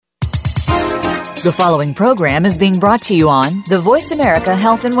The following program is being brought to you on the Voice America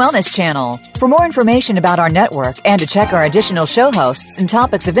Health and Wellness Channel. For more information about our network and to check our additional show hosts and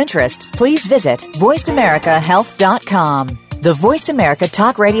topics of interest, please visit voiceamericahealth.com. The Voice America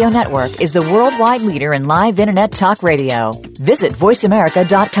Talk Radio Network is the worldwide leader in live Internet talk radio. Visit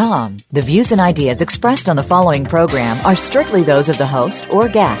voiceamerica.com. The views and ideas expressed on the following program are strictly those of the host or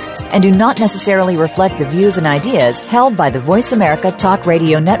guests and do not necessarily reflect the views and ideas held by the Voice America Talk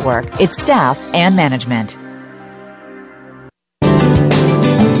Radio Network, its staff, and management.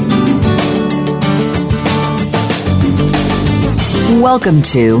 Welcome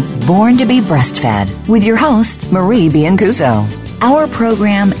to Born to be Breastfed with your host, Marie Biancuzzo. Our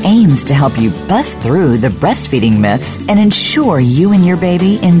program aims to help you bust through the breastfeeding myths and ensure you and your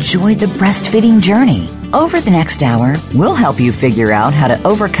baby enjoy the breastfeeding journey. Over the next hour, we'll help you figure out how to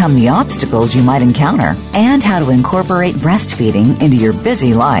overcome the obstacles you might encounter and how to incorporate breastfeeding into your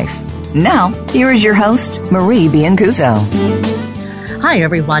busy life. Now, here is your host, Marie Biancuzzo. Hi,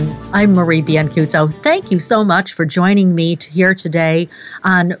 everyone. I'm Marie Biancuzzo. Thank you so much for joining me here today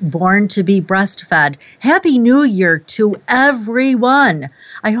on Born to be Breastfed. Happy New Year to everyone.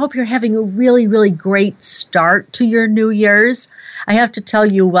 I hope you're having a really, really great start to your New Year's. I have to tell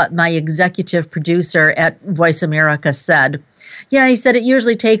you what my executive producer at Voice America said. Yeah, he said it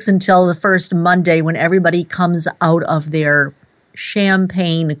usually takes until the first Monday when everybody comes out of their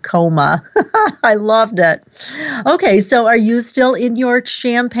champagne coma. I loved it. Okay, so are you still in your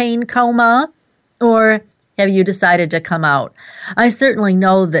champagne coma, or have you decided to come out? I certainly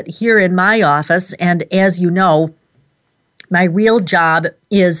know that here in my office, and as you know, my real job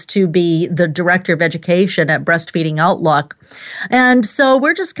is to be the director of education at Breastfeeding Outlook. And so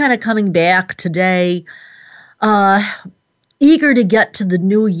we're just kind of coming back today, eager to get to the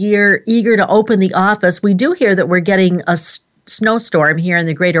new year, eager to open the office. We do hear that we're getting a snowstorm here in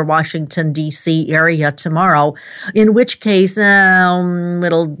the greater Washington, D.C. area tomorrow, in which case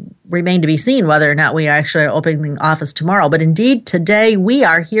it'll remain to be seen whether or not we actually are opening the office tomorrow. But indeed, today we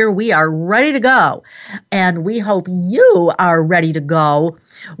are here. We are ready to go. And we hope you are ready to go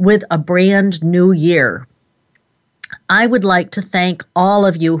with a brand new year. I would like to thank all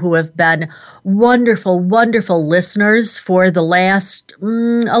of you who have been wonderful, wonderful listeners for the last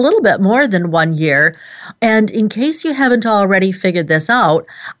a little bit more than 1 year. And in case you haven't already figured this out,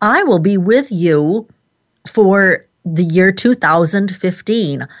 I will be with you for the year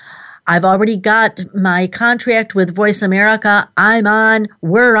 2015. I've already got my contract with Voice America. I'm on,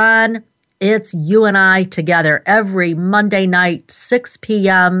 we're on. It's you and I together every Monday night, 6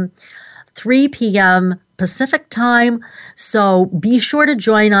 p.m., 3 p.m., Pacific time, so be sure to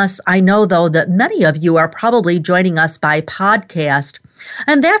join us. I know, though, that many of you are probably joining us by podcast,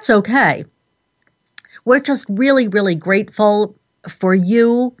 and that's okay. We're just really, really grateful for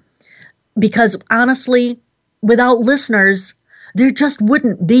you because, honestly, without listeners, there just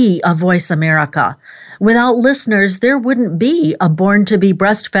wouldn't be a Voice America. Without listeners, there wouldn't be a Born to be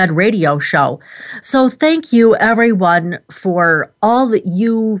Breastfed radio show. So thank you, everyone, for all that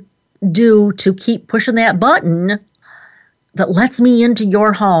you do to keep pushing that button that lets me into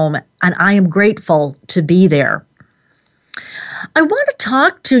your home, and I am grateful to be there. I want to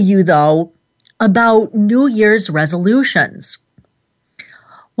talk to you, though, about New Year's resolutions.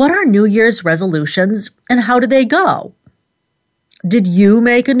 What are New Year's resolutions, and how do they go? Did you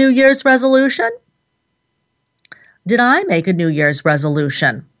make a New Year's resolution? Did I make a New Year's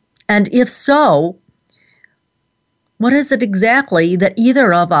resolution? And if so, what is it exactly that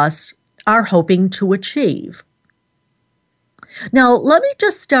either of us are hoping to achieve? Now, let me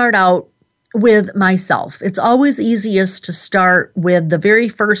just start out with myself. It's always easiest to start with the very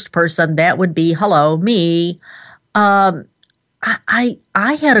first person. That would be, hello, me. I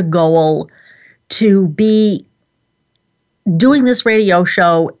had a goal to be doing this radio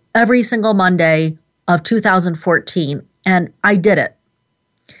show every single Monday of 2014, and I did it.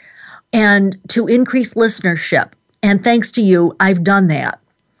 And to increase listenership. And thanks to you, I've done that.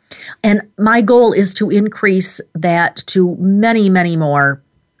 And my goal is to increase that to many, many more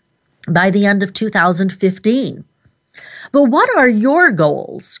by the end of 2015. But what are your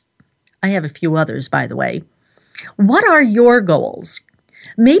goals? I have a few others, by the way. What are your goals?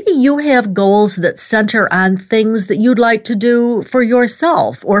 Maybe you have goals that center on things that you'd like to do for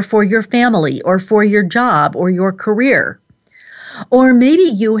yourself or for your family or for your job or your career. Or maybe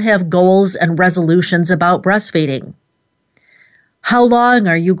you have goals and resolutions about breastfeeding. How long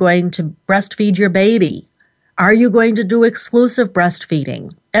are you going to breastfeed your baby? Are you going to do exclusive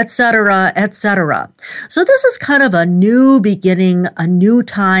breastfeeding? Etc., etc. So this is kind of a new beginning, a new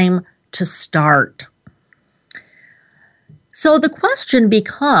time to start. So the question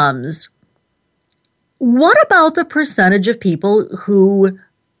becomes, What about the percentage of people who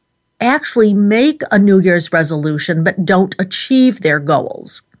actually make a New Year's resolution but don't achieve their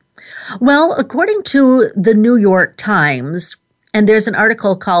goals? Well, according to the New York Times, and there's an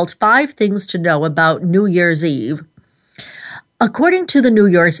article called 5 Things to Know About New Year's Eve. According to the New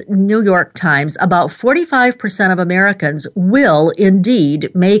York Times, about 45% of Americans will indeed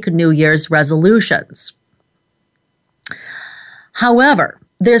make New Year's resolutions. However,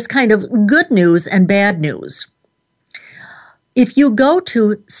 there's kind of good news and bad news. If you go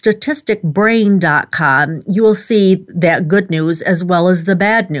to statisticbrain.com, you will see that good news as well as the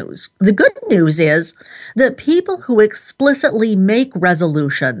bad news. The good news is that people who explicitly make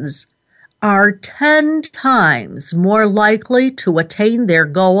resolutions are 10 times more likely to attain their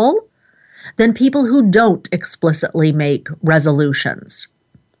goal than people who don't explicitly make resolutions.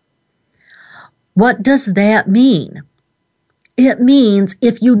 What does that mean? It means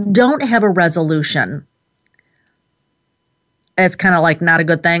if you don't have a resolution, it's kind of like not a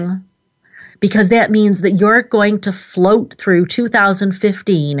good thing, because that means that you're going to float through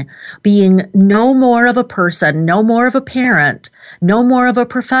 2015 being no more of a person, no more of a parent, no more of a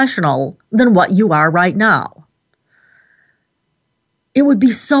professional than what you are right now. It would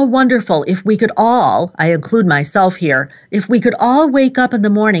be so wonderful if we could all, I include myself here, if we could all wake up in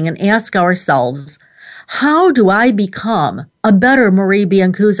the morning and ask ourselves, how do I become a better Marie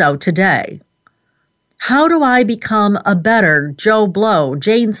Biancuzzo today? How do I become a better Joe Blow,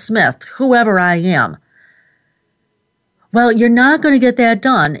 Jane Smith, whoever I am? Well, you're not going to get that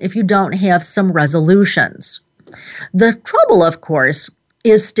done if you don't have some resolutions. The trouble, of course,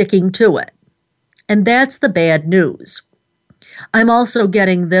 is sticking to it. And that's the bad news. I'm also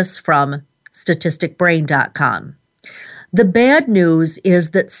getting this from statisticbrain.com. The bad news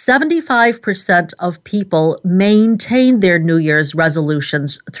is that 75% of people maintain their New Year's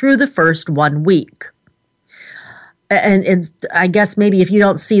resolutions through the first 1 week. And I guess maybe if you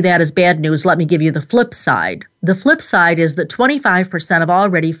don't see that as bad news, let me give you the flip side. The flip side is that 25% have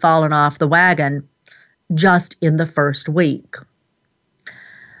already fallen off the wagon just in the first week.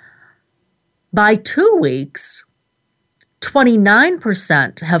 By 2 weeks,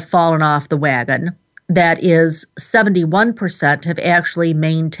 29% have fallen off the wagon. That is, 71% have actually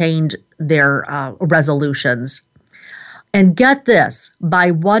maintained their resolutions. And get this,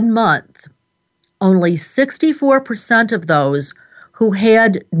 by 1 month, only 64% of those who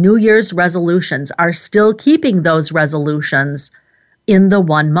had New Year's resolutions are still keeping those resolutions in the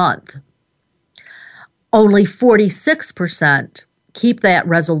 1 month. Only 46% keep that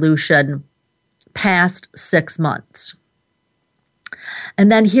resolution past 6 months.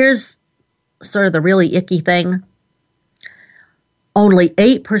 And then here's sort of the really icky thing. Only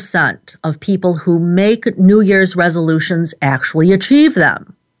 8% of people who make New Year's resolutions actually achieve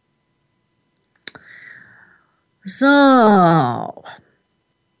them. So,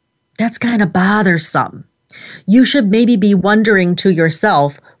 that's kind of bothersome. You should maybe be wondering to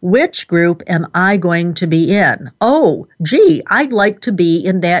yourself, which group am I going to be in? Oh, gee, I'd like to be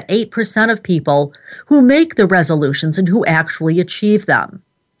in that 8% of people who make the resolutions and who actually achieve them.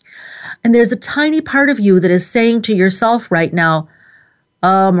 And there's a tiny part of you that is saying to yourself right now,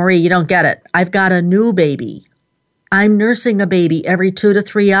 oh, Marie, you don't get it. I've got a new baby. I'm nursing a baby every 2 to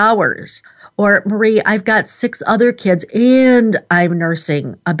 3 hours. Or, Marie, I've got 6 other kids and I'm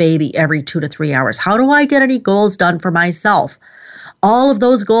nursing a baby every 2 to 3 hours. How do I get any goals done for myself? All of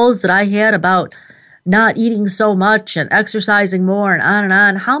those goals that I had about not eating so much and exercising more and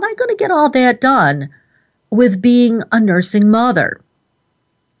on, how am I going to get all that done with being a nursing mother?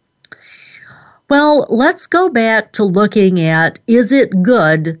 Well, let's go back to looking at, is it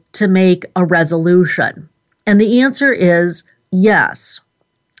good to make a resolution? And the answer is yes.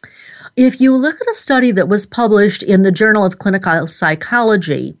 If you look at a study that was published in the Journal of Clinical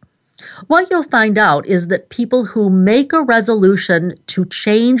Psychology, what you'll find out is that people who make a resolution to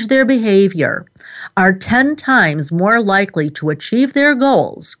change their behavior are 10 times more likely to achieve their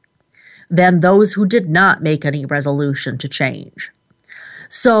goals than those who did not make any resolution to change.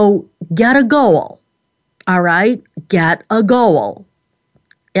 So get a goal, all right? Get a goal.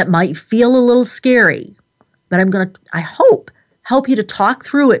 It might feel a little scary, but I hope, help you to talk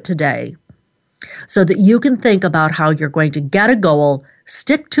through it today so that you can think about how you're going to get a goal,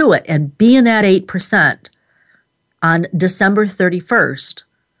 stick to it, and be in that 8% on December 31st,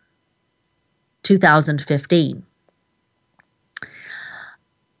 2015.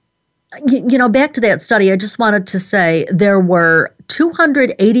 You know, back to that study, I just wanted to say there were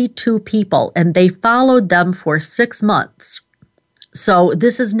 282 people, and they followed them for 6 months. So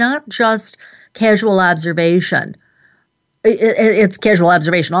this is not just casual observation. It's casual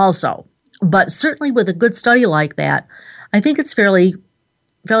observation also. But certainly with a good study like that, I think it's fairly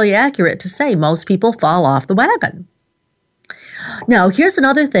accurate to say most people fall off the wagon. Now, here's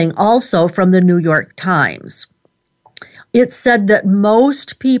another thing also from the New York Times. It said that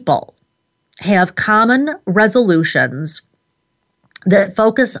most people have common resolutions that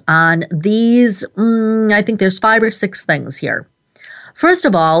focus on these, I think there's 5 or 6 things here. First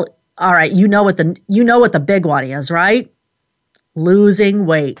of all right, you know what the big one is, right? Losing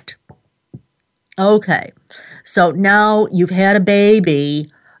weight. Okay, so now you've had a baby,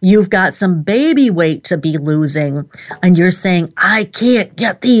 you've got some baby weight to be losing, and you're saying, I can't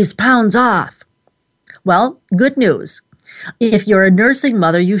get these pounds off. Well, good news. If you're a nursing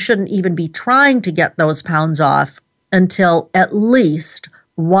mother, you shouldn't even be trying to get those pounds off until at least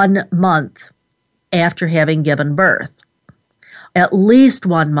 1 month after having given birth. At least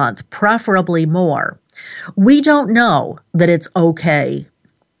 1 month, preferably more. We don't know that it's okay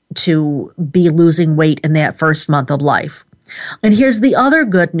to be losing weight in that first month of life. And here's the other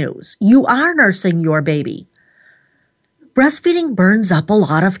good news. You are nursing your baby. Breastfeeding burns up a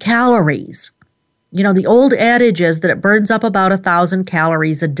lot of calories. You know, the old adage is that it burns up about 1,000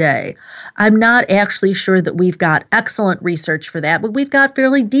 calories a day. I'm not actually sure that we've got excellent research for that, but we've got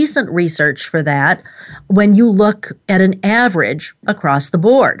fairly decent research for that when you look at an average across the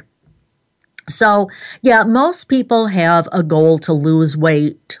board. So, yeah, most people have a goal to lose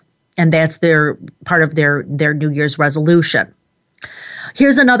weight, and that's their part of their New Year's resolution.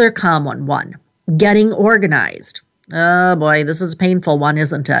 Here's another common one, getting organized. Oh boy, this is a painful one,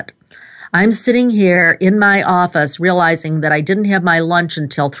 isn't it? I'm sitting here in my office realizing that I didn't have my lunch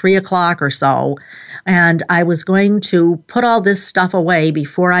until 3 o'clock or so, and I was going to put all this stuff away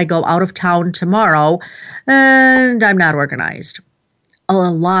before I go out of town tomorrow, and I'm not organized. A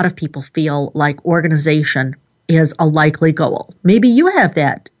lot of people feel like organization is a likely goal. Maybe you have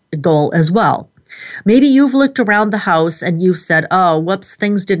that goal as well. Maybe you've looked around the house and you've said, oh, whoops,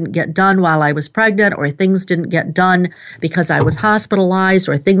 things didn't get done while I was pregnant, or things didn't get done because I was hospitalized,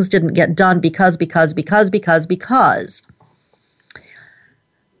 or things didn't get done because.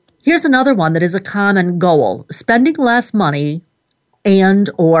 Here's another one that is a common goal, spending less money and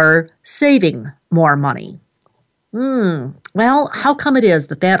or saving more money. Well, how come it is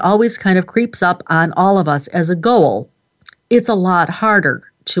that always kind of creeps up on all of us as a goal? It's a lot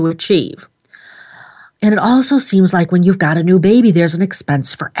harder to achieve. And it also seems like when you've got a new baby, there's an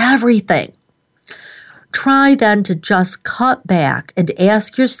expense for everything. Try then to just cut back and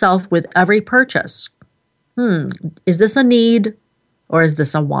ask yourself with every purchase, is this a need or is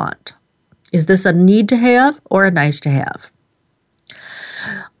this a want? Is this a need to have or a nice to have?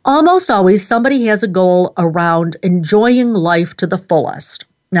 Almost always somebody has a goal around enjoying life to the fullest.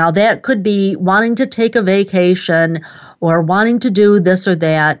 Now that could be wanting to take a vacation or wanting to do this or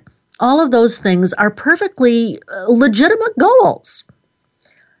that. All of those things are perfectly legitimate goals.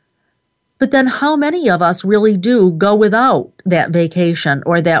 But then how many of us really do go without that vacation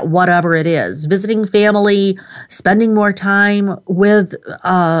or that whatever it is, visiting family, spending more time with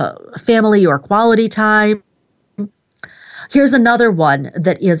family or quality time? Here's another one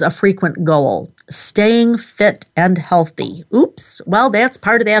that is a frequent goal, staying fit and healthy. Oops, well, that's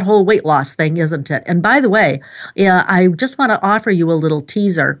part of that whole weight loss thing, isn't it? And by the way, I just want to offer you a little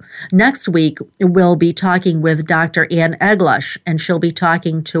teaser. Next week, we'll be talking with Dr. Ann Eglish, and she'll be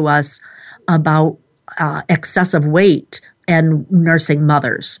talking to us about excessive weight and nursing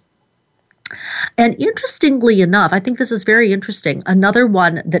mothers. And interestingly enough, I think this is very interesting. Another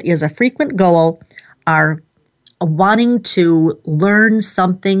one that is a frequent goal are wanting to learn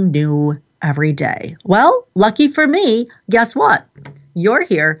something new every day. Well, lucky for me, guess what? You're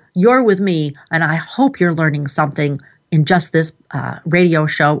here, you're with me, and I hope you're learning something in just this radio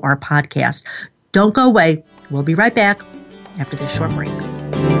show or podcast. Don't go away. We'll be right back after this short break.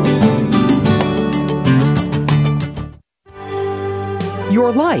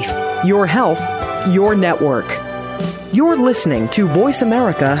 Your life, your health, your network. You're listening to Voice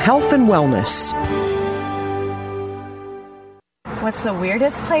America Health and Wellness. What's the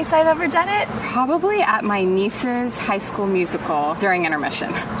weirdest place I've ever done it? Probably at my niece's high school musical during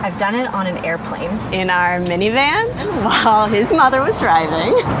intermission. I've done it on an airplane. In our minivan while his mother was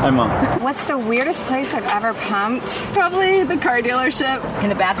driving. Hi, Mom. What's the weirdest place I've ever pumped? Probably the car dealership. In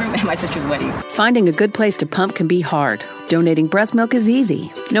the bathroom at my sister's wedding. Finding a good place to pump can be hard. Donating breast milk is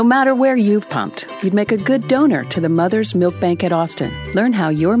easy. No matter where you've pumped, you'd make a good donor to the Mother's Milk Bank at Austin. Learn how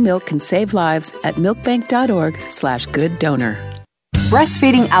your milk can save lives at milkbank.org/gooddonor.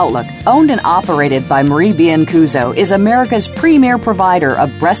 Breastfeeding Outlook, owned and operated by Marie Biancuzzo, is America's premier provider of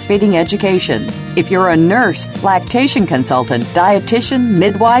breastfeeding education. If you're a nurse, lactation consultant, dietitian,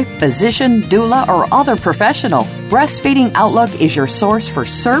 midwife, physician, doula, or other professional, Breastfeeding Outlook is your source for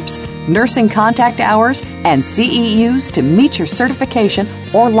CERPs, nursing contact hours, and CEUs to meet your certification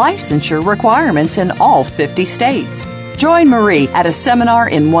or licensure requirements in all 50 states. Join Marie at a seminar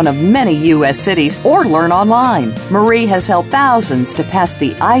in one of many U.S. cities or learn online. Marie has helped thousands to pass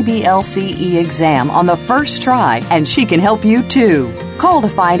the IBLCE exam on the first try, and she can help you too. Call to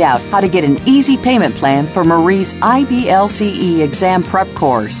find out how to get an easy payment plan for Marie's IBLCE exam prep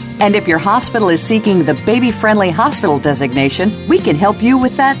course. And if your hospital is seeking the baby-friendly hospital designation, we can help you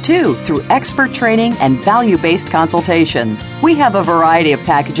with that too through expert training and value-based consultation. We have a variety of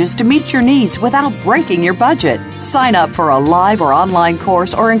packages to meet your needs without breaking your budget. Sign up for a live or online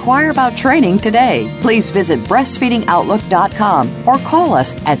course or inquire about training today. Please visit breastfeedingoutlook.com or call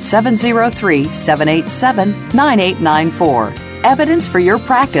us at 703-787-9894. Evidence for your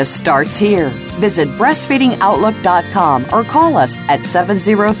practice starts here. Visit breastfeedingoutlook.com or call us at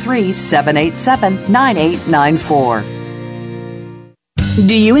 703-787-9894.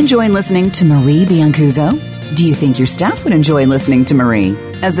 Do you enjoy listening to Marie Biancuzzo? Do you think your staff would enjoy listening to Marie?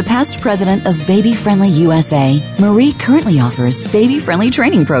 As the past president of Baby Friendly USA, Marie currently offers baby-friendly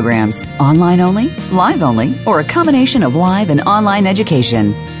training programs, online only, live only, or a combination of live and online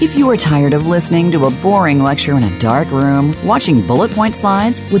education. If you are tired of listening to a boring lecture in a dark room, watching bullet point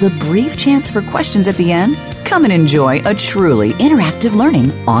slides with a brief chance for questions at the end, come and enjoy a truly interactive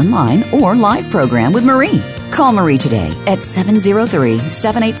learning online or live program with Marie. Call Marie today at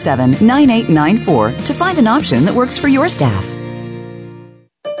 703-787-9894 to find an option that works for your staff.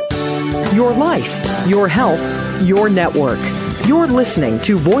 Your life, your health, your network. You're listening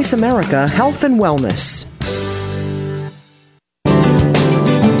to Voice America Health and Wellness.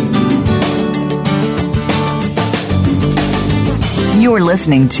 You're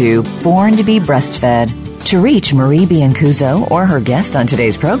listening to Born to be Breastfed. To reach Marie Biancuzzo or her guest on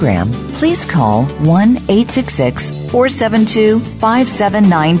today's program, please call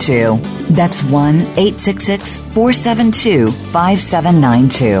 1-866-472-5792. That's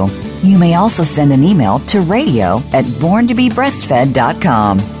 1-866-472-5792. You may also send an email to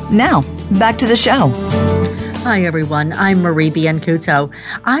radio@borntobebreastfed.com. Now, back to the show. Hi, everyone. I'm Marie Biancuzzo.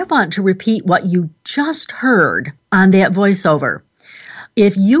 I want to repeat what you just heard on that voiceover.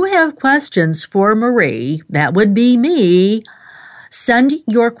 If you have questions for Marie, that would be me, send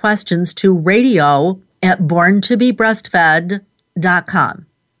your questions to radio@borntobebreastfed.com.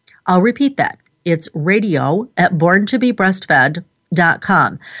 I'll repeat that. It's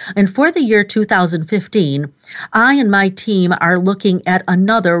radio@borntobebreastfed.com. And for the year 2015, I and my team are looking at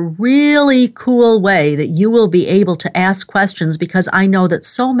another really cool way that you will be able to ask questions, because I know that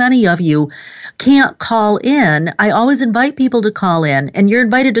so many of you can't call in. I always invite people to call in, and you're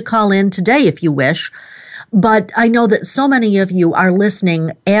invited to call in today if you wish. But I know that so many of you are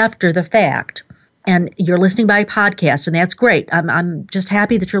listening after the fact, and you're listening by podcast, and that's great. I'm just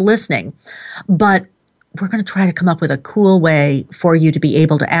happy that you're listening. But we're going to try to come up with a cool way for you to be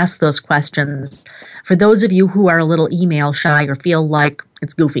able to ask those questions. For those of you who are a little email shy or feel like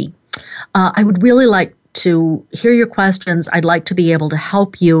it's goofy, I would really like to hear your questions. I'd like to be able to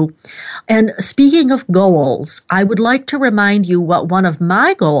help you. And speaking of goals, I would like to remind you what one of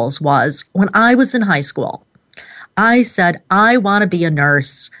my goals was when I was in high school. I said, I want to be a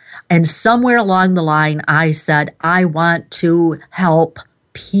nurse. And somewhere along the line, I said, I want to help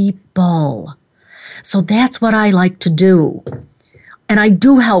people. So that's what I like to do. And I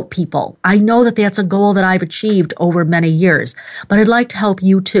do help people. I know that that's a goal that I've achieved over many years. But I'd like to help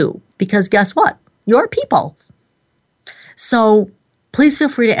you too. Because guess what? You're people. So please feel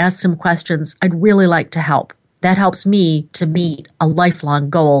free to ask some questions. I'd really like to help. That helps me to meet a lifelong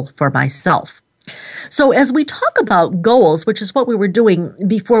goal for myself. So as we talk about goals, which is what we were doing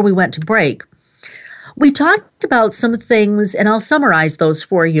before we went to break, we talked about some things, and I'll summarize those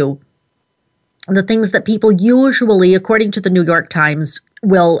for you. The things that people usually, according to the New York Times,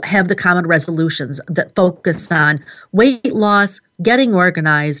 will have the common resolutions that focus on weight loss, getting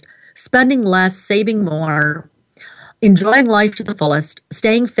organized, spending less, saving more, enjoying life to the fullest,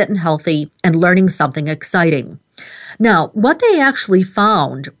 staying fit and healthy, and learning something exciting. Now, what they actually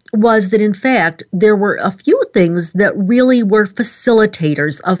found was that, in fact, there were a few things that really were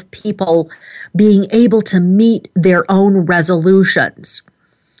facilitators of people being able to meet their own resolutions.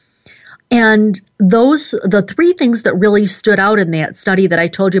 And the three things that really stood out in that study that I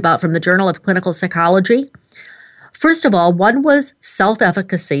told you about from the Journal of Clinical Psychology, first of all, one was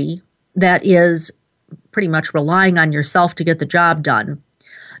self-efficacy, that is pretty much relying on yourself to get the job done.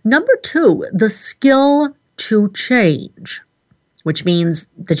 Number 2, the skill to change, which means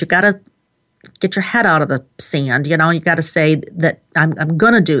that you got to get your head out of the sand. You got to say that I'm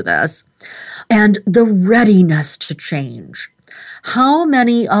going to do this. And the readiness to change. How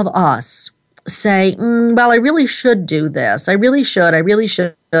many of us say, well, I really should do this. I really should. I really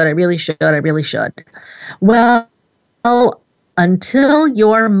should. I really should. I really should. Well, until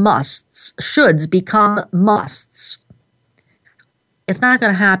your musts, shoulds become musts, it's not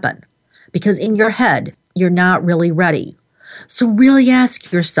going to happen because in your head, you're not really ready. So really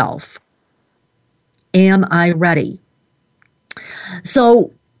ask yourself, am I ready?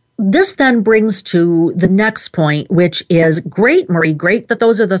 So this then brings to the next point, which is great, Marie, great that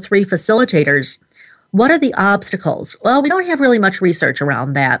those are the 3 facilitators. What are the obstacles? Well, we don't have really much research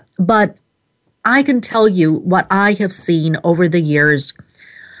around that, but I can tell you what I have seen over the years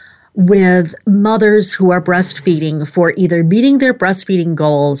with mothers who are breastfeeding for either meeting their breastfeeding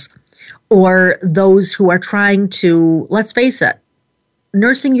goals or those who are trying to, let's face it,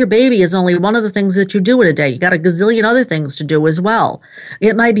 nursing your baby is only one of the things that you do in a day. You got a gazillion other things to do as well.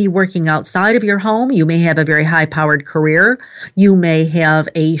 It might be working outside of your home. You may have a very high-powered career. You may have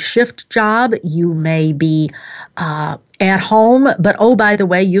a shift job. You may be at home. But, oh, by the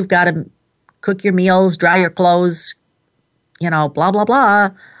way, you've got to cook your meals, dry your clothes, blah, blah,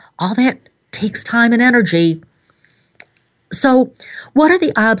 blah. All that takes time and energy. So what are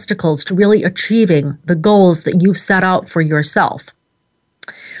the obstacles to really achieving the goals that you've set out for yourself?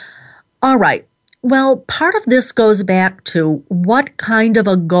 All right. Well, part of this goes back to what kind of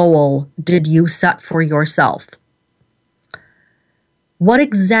a goal did you set for yourself? What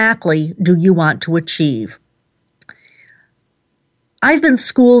exactly do you want to achieve? I've been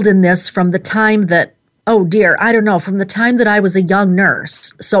schooled in this from the time that, from the time that I was a young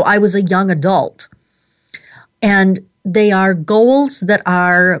nurse. So I was a young adult. And they are goals that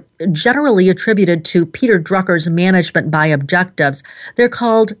are generally attributed to Peter Drucker's management by objectives. They're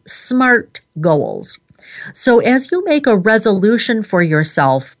called SMART goals. So as you make a resolution for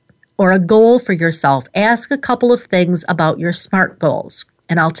yourself or a goal for yourself, ask a couple of things about your SMART goals.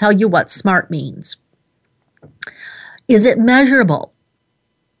 And I'll tell you what SMART means. Is it measurable?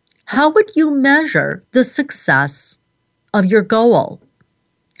 How would you measure the success of your goal?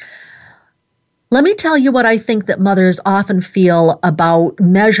 Let me tell you what I think that mothers often feel about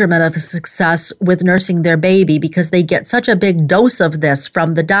measurement of success with nursing their baby because they get such a big dose of this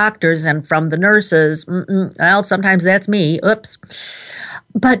from the doctors and from the nurses. Well, sometimes that's me. Oops.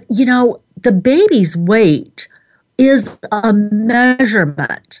 But, the baby's weight is a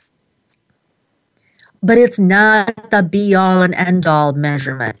measurement. But it's not the be-all and end-all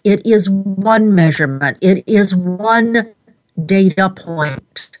measurement. It is one measurement. It is one data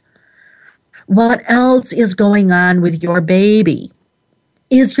point. What else is going on with your baby?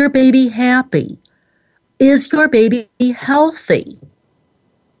 Is your baby happy? Is your baby healthy?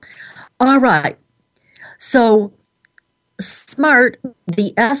 All right. So SMART,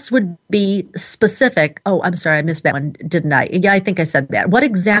 the S would be specific. Oh, I'm sorry, I missed that one, didn't I? Yeah, I think I said that. What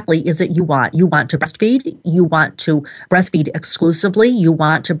exactly is it you want? You want to breastfeed? You want to breastfeed exclusively? You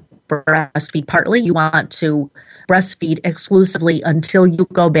want to breastfeed partly? You want to breastfeed exclusively until you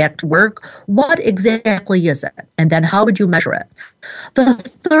go back to work? What exactly is it? And then how would you measure it? The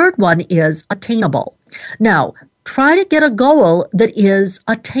third one is attainable. Now, try to get a goal that is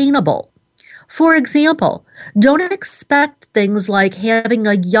attainable. For example, don't expect things like having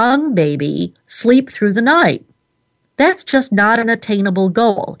a young baby sleep through the night. That's just not an attainable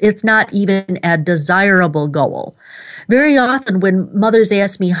goal. It's not even a desirable goal. Very often when mothers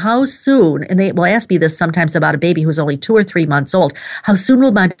ask me how soon, and they will ask me this sometimes about a baby who's only 2 or 3 months old, how soon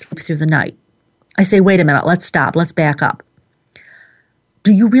will mine sleep through the night? I say, wait a minute, let's stop, let's back up.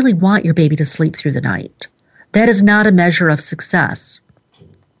 Do you really want your baby to sleep through the night? That is not a measure of success.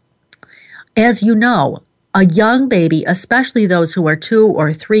 As you know, a young baby, especially those who are 2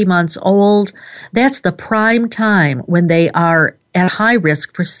 or 3 months old, that's the prime time when they are at high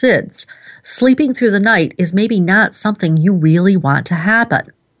risk for SIDS. Sleeping through the night is maybe not something you really want to happen.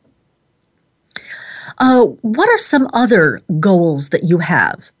 What are some other goals that you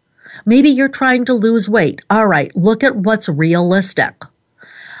have? Maybe you're trying to lose weight. All right, look at what's realistic.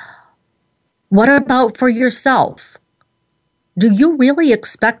 What about for yourself? Do you really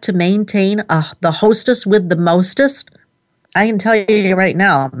expect to maintain the hostess with the mostest? I can tell you right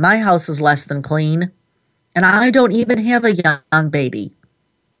now, my house is less than clean, and I don't even have a young baby.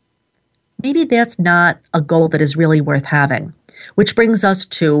 Maybe that's not a goal that is really worth having, which brings us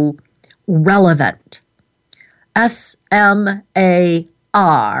to relevant. SMART.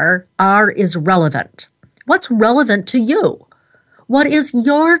 R. R is relevant. What's relevant to you? What is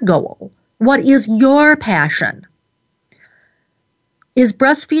your goal? What is your passion? Is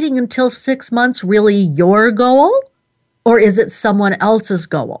breastfeeding until 6 months really your goal, or is it someone else's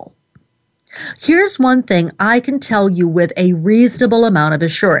goal? Here's one thing I can tell you with a reasonable amount of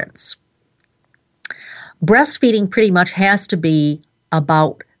assurance. Breastfeeding pretty much has to be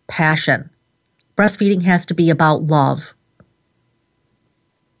about passion. Breastfeeding has to be about love.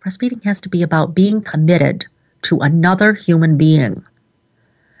 Breastfeeding has to be about being committed to another human being,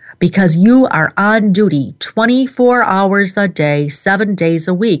 because you are on duty 24 hours a day, 7 days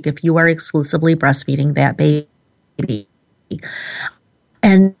a week if you are exclusively breastfeeding that baby.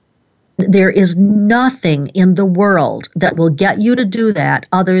 And there is nothing in the world that will get you to do that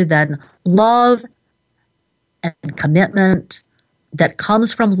other than love and commitment that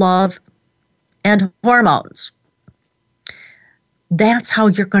comes from love and hormones. That's how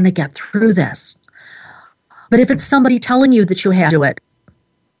you're going to get through this. But if it's somebody telling you that you have to do it,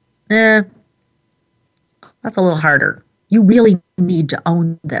 that's a little harder. You really need to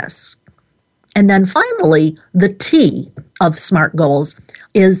own this. And then finally, the T of SMART goals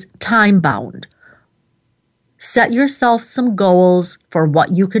is time-bound. Set yourself some goals for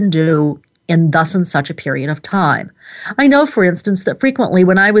what you can do in thus and such a period of time. I know, for instance, that frequently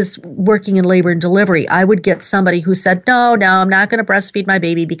when I was working in labor and delivery, I would get somebody who said, no, I'm not going to breastfeed my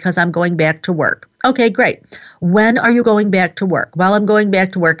baby because I'm going back to work. Okay, great. When are you going back to work? Well, I'm going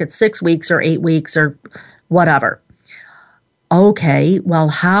back to work at 6 weeks or 8 weeks or whatever. Okay, well,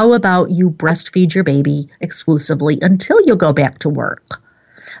 how about you breastfeed your baby exclusively until you go back to work?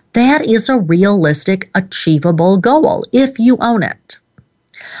 That is a realistic, achievable goal if you own it.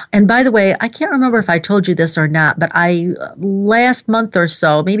 And by the way, I can't remember if I told you this or not, but I, last month or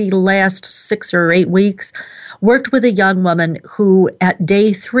so, maybe last 6 or 8 weeks, worked with a young woman who at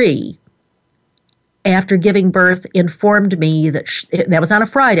day 3, after giving birth, informed me that that was on a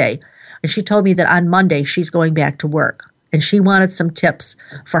Friday, and she told me that on Monday she's going back to work. And she wanted some tips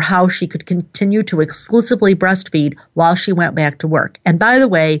for how she could continue to exclusively breastfeed while she went back to work. And by the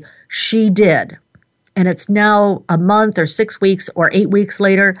way, she did. And it's now a month or 6 weeks or 8 weeks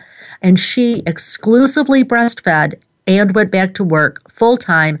later, and she exclusively breastfed and went back to work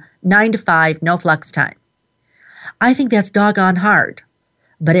full-time, 9 to 5, no flex time. I think that's doggone hard,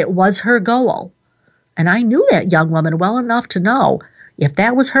 but it was her goal. And I knew that young woman well enough to know if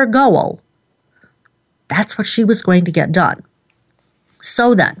that was her goal, that's what she was going to get done.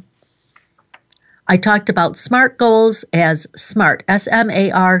 So then, I talked about SMART goals as SMART,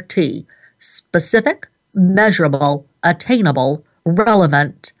 S-M-A-R-T, specific, measurable, attainable,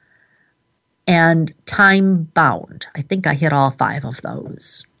 relevant, and time-bound. I think I hit all 5 of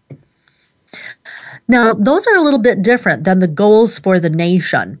those. Now, those are a little bit different than the goals for the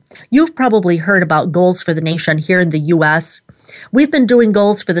nation. You've probably heard about goals for the nation here in the U.S. We've been doing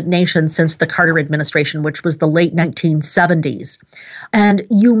goals for the nation since the Carter administration, which was the late 1970s. And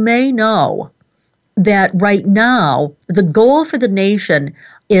you may know that right now, the goal for the nation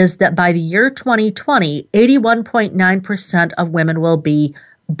is that by the year 2020, 81.9% of women will be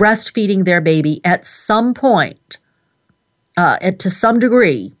breastfeeding their baby at some point, to some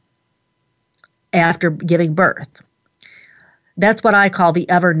degree, after giving birth. That's what I call the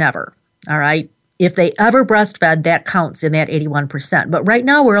ever-never, all right? If they ever breastfed, that counts in that 81%. But right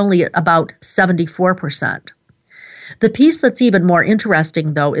now, we're only at about 74%. The piece that's even more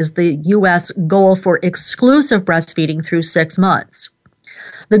interesting, though, is the U.S. goal for exclusive breastfeeding through 6 months.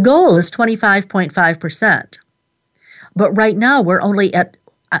 The goal is 25.5%. But right now, we're only at,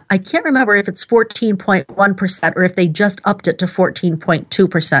 I can't remember if it's 14.1% or if they just upped it to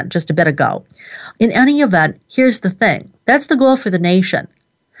 14.2% just a bit ago. In any event, here's the thing. That's the goal for the nation.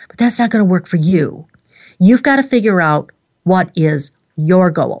 But that's not going to work for you. You've got to figure out what is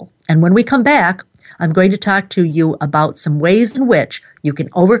your goal. And when we come back, I'm going to talk to you about some ways in which you can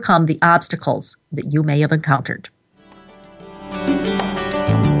overcome the obstacles that you may have encountered.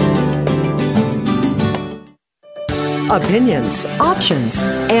 Opinions, options,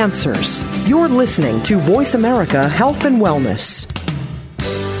 answers. You're listening to Voice America Health and Wellness.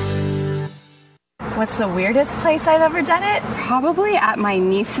 What's the weirdest place I've ever done it? Probably at my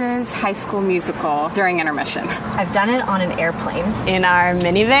niece's high school musical during intermission. I've done it on an airplane. In our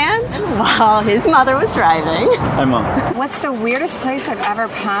minivan while his mother was driving. Hi, Mom. What's the weirdest place I've ever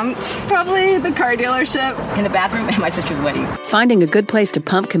pumped? Probably the car dealership. In the bathroom at my sister's wedding. Finding a good place to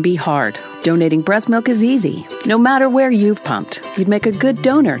pump can be hard. Donating breast milk is easy. No matter where you've pumped, you'd make a good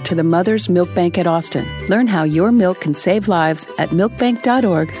donor to the Mother's Milk Bank at Austin. Learn how your milk can save lives at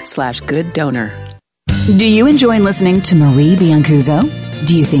milkbank.org/gooddonor. Do you enjoy listening to Marie Biancuzzo?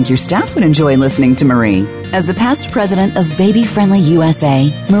 Do you think your staff would enjoy listening to Marie? As the past president of Baby Friendly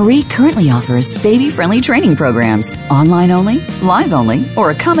USA, Marie currently offers baby-friendly training programs, online only, live only, or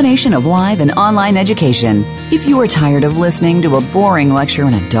a combination of live and online education. If you are tired of listening to a boring lecture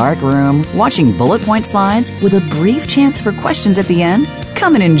in a dark room, watching bullet point slides with a brief chance for questions at the end,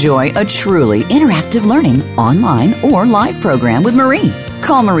 come and enjoy a truly interactive learning online or live program with Marie.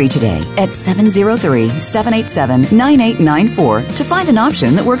 Call Marie today at 703-787-9894 to find an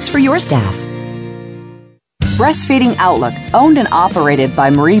option that works for your staff. Breastfeeding Outlook, owned and operated by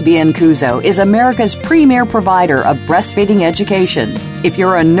Marie Biancuzzo, is America's premier provider of breastfeeding education. If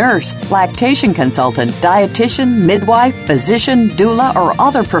you're a nurse, lactation consultant, dietitian, midwife, physician, doula, or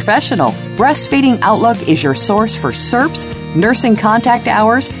other professional, Breastfeeding Outlook is your source for CERPs, nursing contact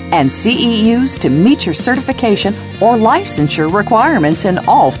hours, and CEUs to meet your certification or licensure requirements in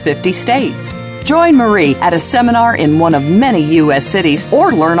all 50 states. Join Marie at a seminar in one of many U.S. cities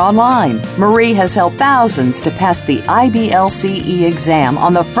or learn online. Marie has helped thousands to pass the IBLCE exam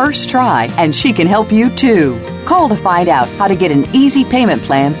on the first try, and she can help you too. Call to find out how to get an easy payment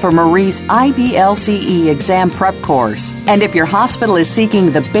plan for Marie's IBLCE exam prep course. And if your hospital is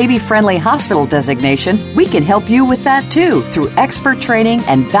seeking the baby-friendly hospital designation, we can help you with that too through expert training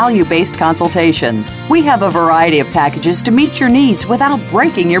and value-based consultation. We have a variety of packages to meet your needs without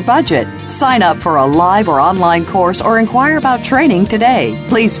breaking your budget. Sign up for a live or online course or inquire about training today.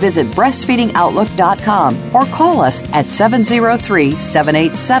 Please visit breastfeedingoutlook.com or call us at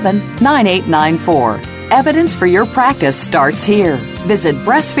 703-787-9894. Evidence for your practice starts here. Visit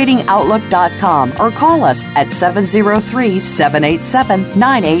breastfeedingoutlook.com or call us at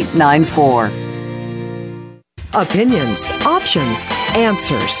 703-787-9894. Opinions, options,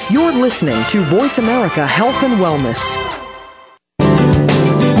 answers. You're listening to Voice America Health and Wellness.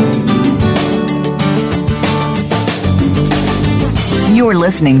 You're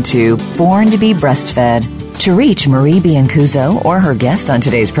listening to Born to be Breastfed. To reach Marie Biancuzzo or her guest on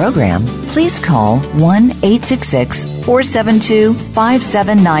today's program, please call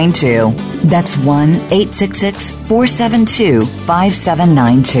 1-866-472-5792. That's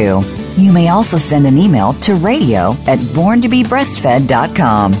 1-866-472-5792. You may also send an email to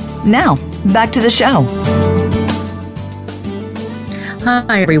radio@borntobebreastfed.com. Now, back to the show.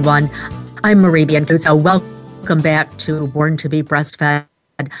 Hi, everyone. I'm Marie Biancuzzo. Welcome back to Born to be Breastfed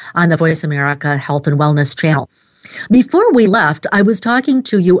on the Voice America Health and Wellness channel. Before we left, I was talking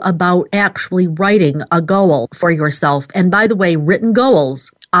to you about actually writing a goal for yourself. And by the way, written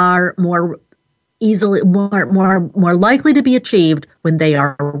goals are more likely to be achieved when they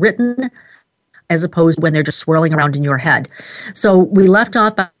are written as opposed to when they're just swirling around in your head. So we left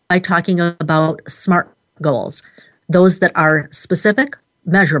off by talking about SMART goals, those that are specific,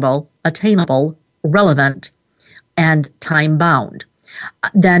 measurable, attainable, relevant, and time-bound.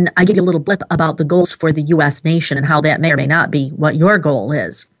 Then I give you a little blip about the goals for the U.S. nation and how that may or may not be what your goal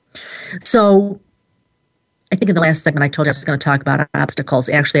is. So I think in the last segment I told you I was going to talk about obstacles.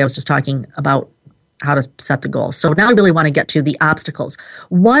 Actually, I was just talking about how to set the goals. So now I really want to get to the obstacles.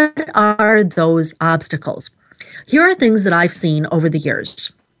 What are those obstacles? Here are things that I've seen over the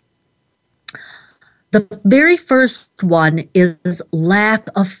years. The very first one is lack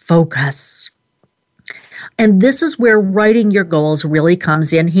of focus. And this is where writing your goals really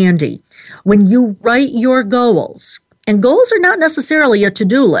comes in handy. When you write your goals, and goals are not necessarily a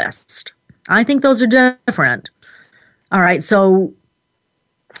to-do list. I think those are different. All right, so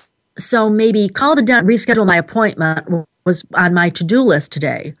maybe call the dentist, reschedule my appointment was on my to-do list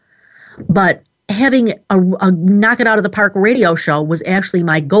today. But having a knock it out of the park radio show was actually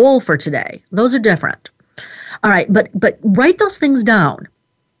my goal for today. Those are different. All right, but write those things down.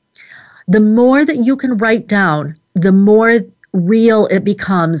 The more that you can write down, the more real it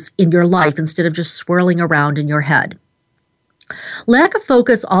becomes in your life instead of just swirling around in your head. Lack of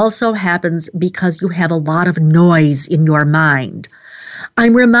focus also happens because you have a lot of noise in your mind.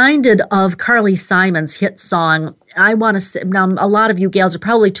 I'm reminded of Carly Simon's hit song. I want to say, now a lot of you gals are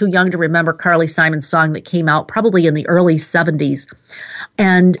probably too young to remember Carly Simon's song that came out probably in the early 70s.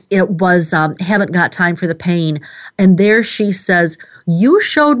 And it was Haven't Got Time for the Pain. And there she says, "You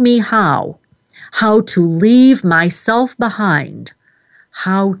showed me how to leave myself behind,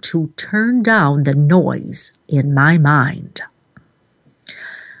 how to turn down the noise in my mind."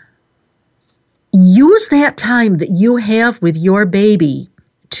 Use that time that you have with your baby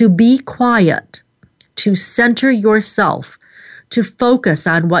to be quiet, to center yourself, to focus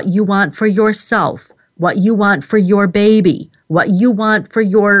on what you want for yourself, what you want for your baby, what you want for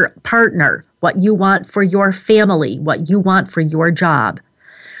your partner, what you want for your family, what you want for your job.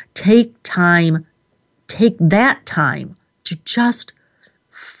 Take that time to just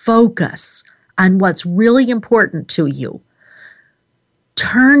focus on what's really important to you.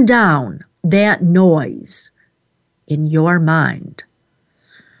 Turn down that noise in your mind.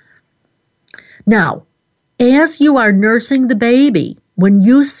 Now, as you are nursing the baby, when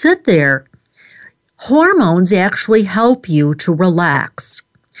you sit there, hormones actually help you to relax.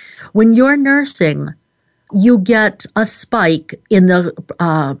 When you're nursing, you get a spike in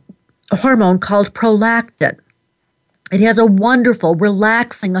the hormone called prolactin. It has a wonderful,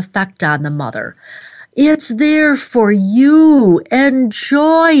 relaxing effect on the mother. It's there for you.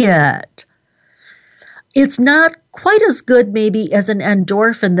 Enjoy it. It's not quite as good maybe as an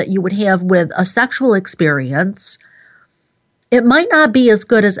endorphin that you would have with a sexual experience. It might not be as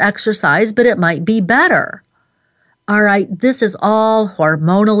good as exercise, but it might be better. All right, this is all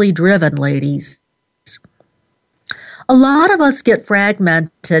hormonally driven, ladies. A lot of us get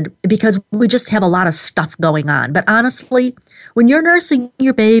fragmented because we just have a lot of stuff going on. But honestly, when you're nursing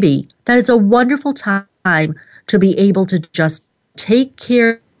your baby, that is a wonderful time to be able to just take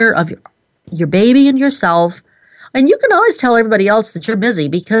care of your baby and yourself. And you can always tell everybody else that you're busy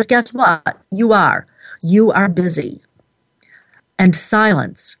because guess what? You are. You are busy. And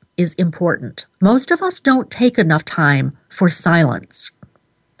silence is important. Most of us don't take enough time for silence.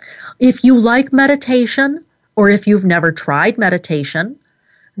 If you like meditation, or if you've never tried meditation,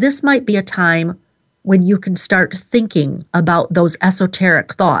 this might be a time when you can start thinking about those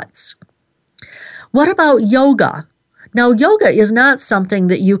esoteric thoughts. What about yoga? Now, yoga is not something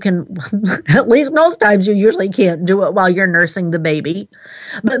that you can, at least most times you usually can't do it while you're nursing the baby.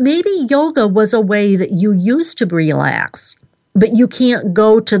 But maybe yoga was a way that you used to relax, but you can't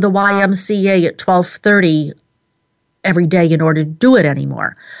go to the YMCA at 12:30 every day in order to do it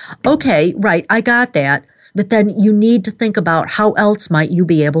anymore. Okay, right, I got that. But then you need to think about how else might you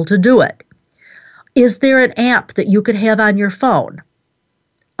be able to do it. Is there an app that you could have on your phone?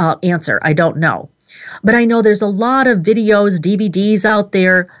 Answer, I don't know. But I know there's a lot of videos, DVDs out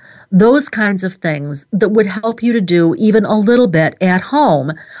there, those kinds of things that would help you to do even a little bit at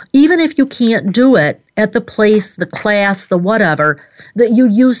home, even if you can't do it at the place, the class, the whatever that you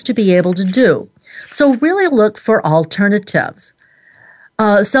used to be able to do. So really look for alternatives.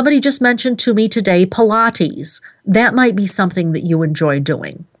 Somebody just mentioned to me today Pilates. That might be something that you enjoy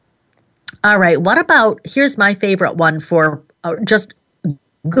doing. All right, what about, here's my favorite one for just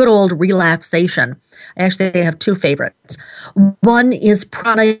good old relaxation. Actually, I have two favorites. One is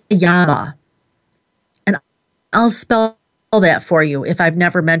pranayama. And I'll spell that for you if I've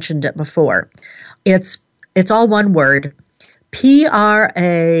never mentioned it before. It's all one word.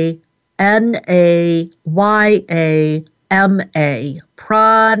 Pranayama.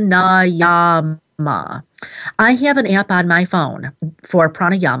 Pranayama. I have an app on my phone for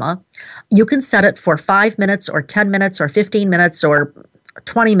pranayama. You can set it for 5 minutes or 10 minutes or 15 minutes or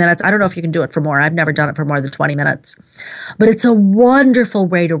 20 minutes. I don't know if you can do it for more. I've never done it for more than 20 minutes. But it's a wonderful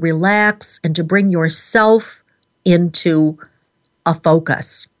way to relax and to bring yourself into a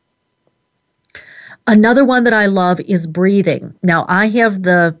focus. Another one that I love is breathing. Now, I have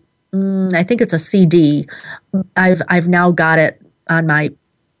I think it's a CD. I've now got it on my,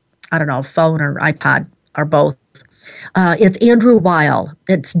 phone or iPod or both. It's Andrew Weil.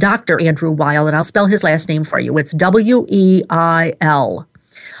 It's Dr. Andrew Weil, and I'll spell his last name for you. It's Weil,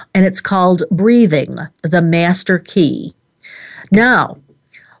 and it's called Breathing, the Master Key. Now,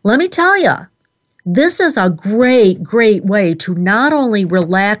 let me tell you, this is a great, great way to not only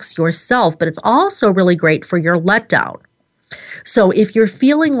relax yourself, but it's also really great for your letdown. So if you're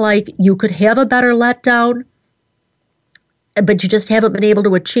feeling like you could have a better letdown, but you just haven't been able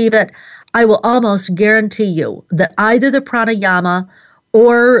to achieve it, I will almost guarantee you that either the pranayama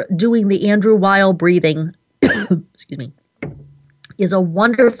or doing the Andrew Weil breathing, excuse me, is a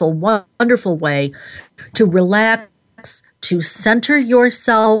wonderful, wonderful way to relax, to center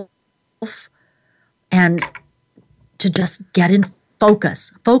yourself, and to just get in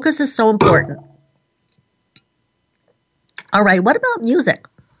focus. Focus is so important. All right, what about music?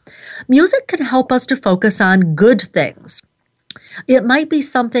 Music can help us to focus on good things. It might be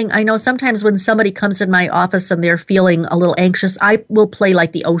something, I know sometimes when somebody comes in my office and they're feeling a little anxious, I will play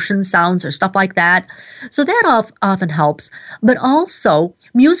like the ocean sounds or stuff like that. So that often helps. But also,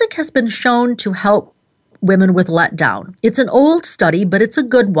 music has been shown to help women with letdown. It's an old study, but it's a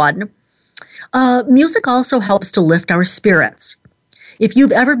good one. Music also helps to lift our spirits. If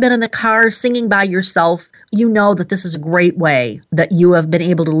you've ever been in the car singing by yourself, you know that this is a great way that you have been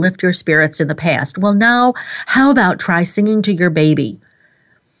able to lift your spirits in the past. Well, now, how about try singing to your baby?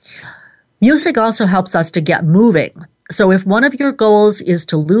 Music also helps us to get moving. So if one of your goals is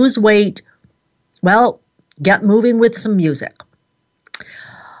to lose weight, well, get moving with some music.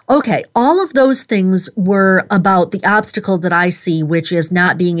 Okay, all of those things were about the obstacle that I see, which is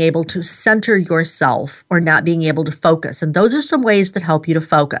not being able to center yourself or not being able to focus. And those are some ways that help you to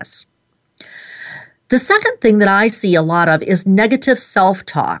focus. The second thing that I see a lot of is negative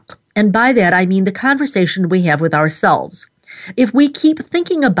self-talk. And by that, I mean the conversation we have with ourselves. If we keep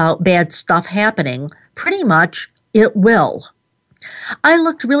thinking about bad stuff happening, pretty much it will. I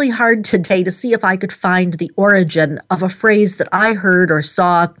looked really hard today to see if I could find the origin of a phrase that I heard or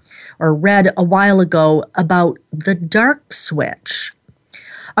saw or read a while ago about the dark switch.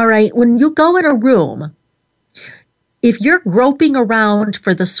 All right, when you go in a room, if you're groping around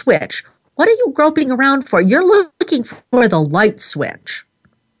for the switch, what are you groping around for? You're looking for the light switch.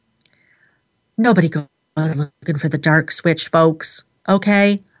 Nobody goes looking for the dark switch, folks,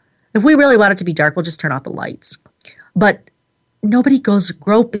 okay? If we really want it to be dark, we'll just turn off the lights. But nobody goes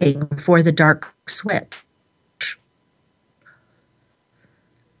groping for the dark switch.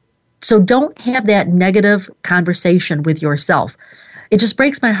 So don't have that negative conversation with yourself. It just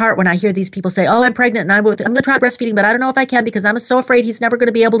breaks my heart when I hear these people say, oh, I'm pregnant and I'm going to try breastfeeding, but I don't know if I can because I'm so afraid he's never going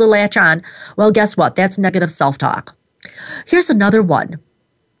to be able to latch on. Well, guess what? That's negative self-talk. Here's another one.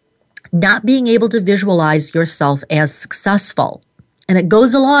 Not being able to visualize yourself as successful. And it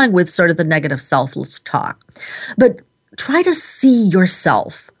goes along with sort of the negative self-talk. But try to see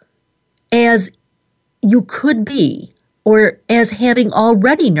yourself as you could be or as having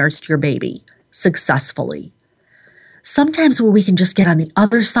already nursed your baby successfully. Sometimes when we can just get on the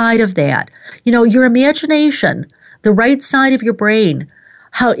other side of that, your imagination, the right side of your brain,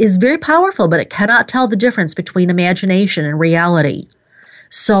 is very powerful, but it cannot tell the difference between imagination and reality.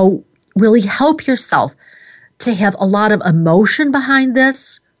 So really help yourself to have a lot of emotion behind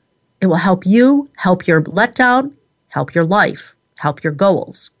this. It will help you, help your letdown, help your life, help your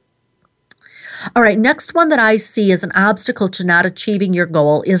goals. All right, next one that I see as an obstacle to not achieving your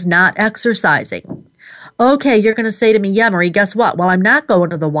goal is not exercising. Okay, you're going to say to me, yeah, Marie, guess what? Well, I'm not going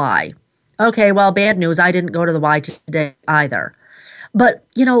to the Y. Okay, well, bad news. I didn't go to the Y today either. But,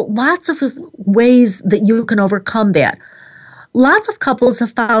 lots of ways that you can overcome that. Lots of couples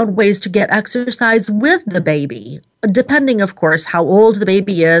have found ways to get exercise with the baby, depending, of course, how old the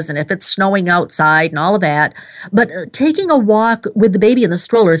baby is and if it's snowing outside and all of that. But taking a walk with the baby in the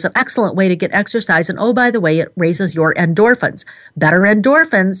stroller is an excellent way to get exercise. And oh, by the way, it raises your endorphins. Better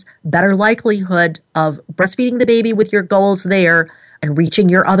endorphins, better likelihood of breastfeeding the baby with your goals there and reaching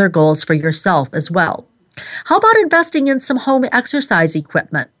your other goals for yourself as well. How about investing in some home exercise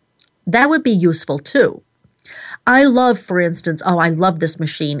equipment? That would be useful too. I love, for instance, I love this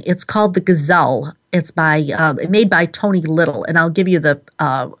machine. It's called the Gazelle. It's made by Tony Little, and I'll give you the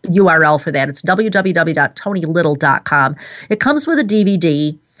URL for that. It's www.tonylittle.com. It comes with a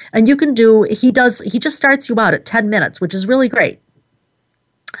DVD, and you can he just starts you out at 10 minutes, which is really great.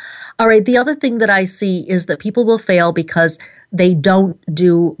 All right, the other thing that I see is that people will fail because they don't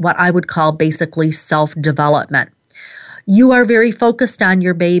do what I would call basically self-development. You are very focused on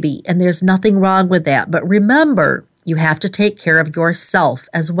your baby, and there's nothing wrong with that. But remember, you have to take care of yourself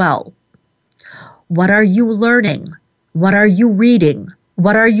as well. What are you learning? What are you reading?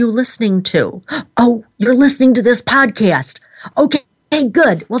 What are you listening to? Oh, you're listening to this podcast. Okay,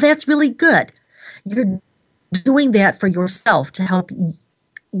 good. Well, that's really good. You're doing that for yourself to help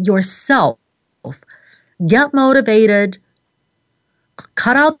yourself get motivated,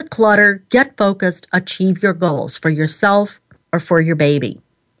 cut out the clutter, get focused, achieve your goals for yourself or for your baby.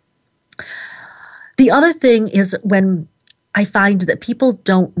 The other thing is when I find that people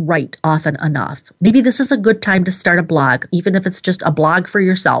don't write often enough. Maybe this is a good time to start a blog, even if it's just a blog for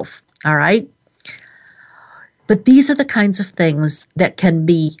yourself, all right? But these are the kinds of things that can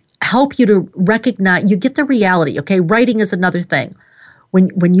help you to recognize, you get the reality, okay? Writing is another thing.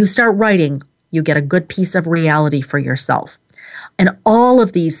 When you start writing, you get a good piece of reality for yourself. And all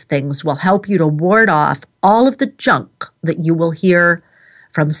of these things will help you to ward off all of the junk that you will hear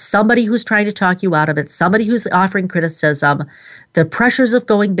from somebody who's trying to talk you out of it, somebody who's offering criticism, the pressures of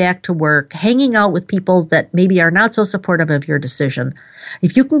going back to work, hanging out with people that maybe are not so supportive of your decision.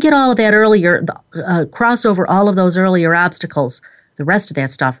 If you can get all of that earlier, cross over all of those earlier obstacles, the rest of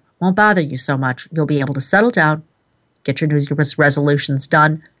that stuff won't bother you so much. You'll be able to settle down, get your New Year's resolutions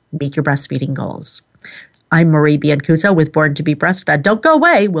done, meet your breastfeeding goals. I'm Marie Biancuso with Born to be Breastfed. Don't go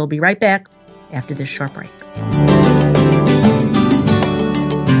away. We'll be right back after this short break.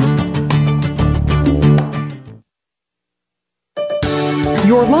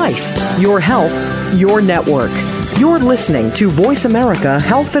 Your life, your health, your network. You're listening to Voice America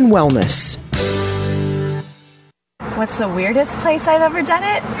Health and Wellness. What's the weirdest place I've ever done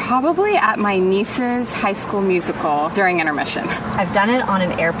it? Probably at my niece's high school musical during intermission. I've done it on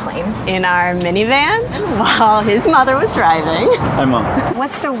an airplane. In our minivan while his mother was driving. Hi, Mom.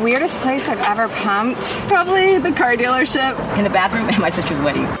 What's the weirdest place I've ever pumped? Probably the car dealership. In the bathroom at my sister's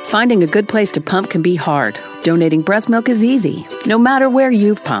wedding. Finding a good place to pump can be hard. Donating breast milk is easy. No matter where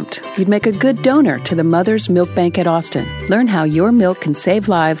you've pumped, you'd make a good donor to the Mother's Milk Bank at Austin. Learn how your milk can save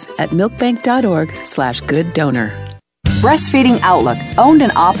lives at milkbank.org/gooddonor. Breastfeeding Outlook, owned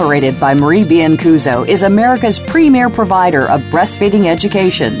and operated by Marie Biancuzzo, is America's premier provider of breastfeeding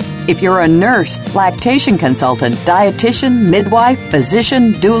education. If you're a nurse, lactation consultant, dietitian, midwife,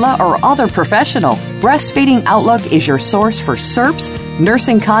 physician, doula, or other professional, Breastfeeding Outlook is your source for CERPs,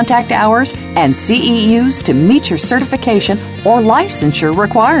 nursing contact hours, and CEUs to meet your certification or licensure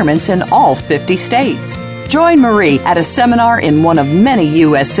requirements in all 50 states. Join Marie at a seminar in one of many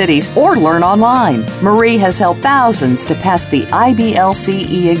U.S. cities or learn online. Marie has helped thousands to pass the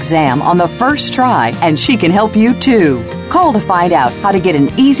IBLCE exam on the first try, and she can help you too. Call to find out how to get an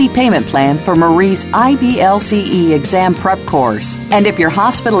easy payment plan for Marie's IBLCE exam prep course. And if your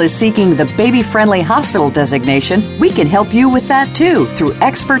hospital is seeking the baby-friendly hospital designation, we can help you with that too through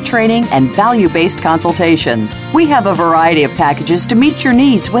expert training and value-based consultation. We have a variety of packages to meet your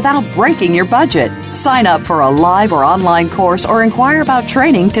needs without breaking your budget. Sign up for a live or online course or inquire about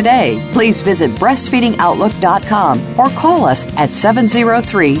training today. Please visit breastfeedingoutlook.com or call us at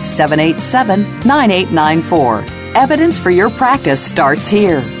 703-787-9894. Evidence for your practice starts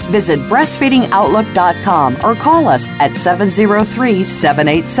here. Visit breastfeedingoutlook.com or call us at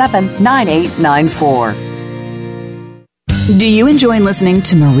 703-787-9894. Do you enjoy listening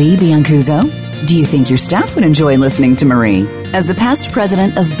to Marie Biancuzzo? Do you think your staff would enjoy listening to Marie? As the past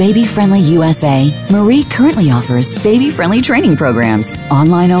president of Baby Friendly USA, Marie currently offers baby-friendly training programs,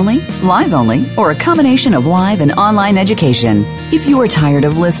 online only, live only, or a combination of live and online education. If you are tired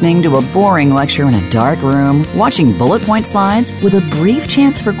of listening to a boring lecture in a dark room, watching bullet point slides with a brief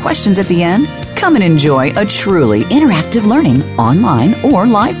chance for questions at the end, come and enjoy a truly interactive learning online or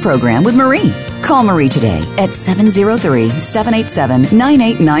live program with Marie. Call Marie today at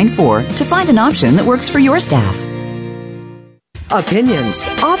 703-787-9894 to find an option that works for your staff. Opinions,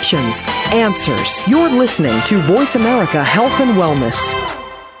 options, answers. You're listening to Voice America Health and Wellness.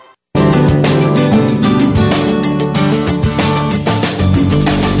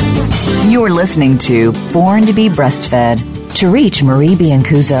 You're listening to Born to be Breastfed. To reach Marie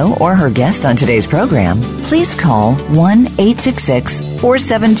Biancuzzo or her guest on today's program, please call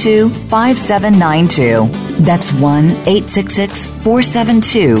 1-866-472-5792. That's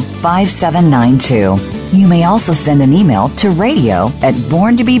 1-866-472-5792. You may also send an email to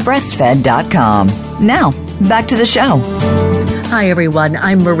radio@borntobebreastfed.com. Now, back to the show. Hi, everyone.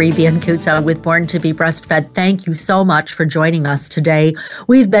 I'm Marie Biancuzzo with Born to be Breastfed. Thank you so much for joining us today.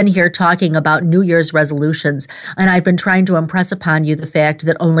 We've been here talking about New Year's resolutions, and I've been trying to impress upon you the fact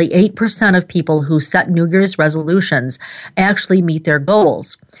that only 8% of people who set New Year's resolutions actually meet their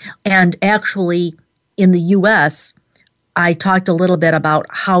goals. And actually, in the U.S., I talked a little bit about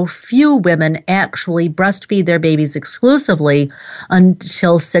how few women actually breastfeed their babies exclusively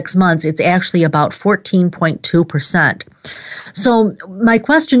until 6 months. It's actually about 14.2%. So my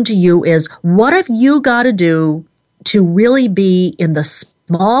question to you is, what have you got to do to really be in the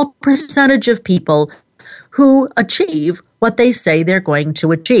small percentage of people who achieve what they say they're going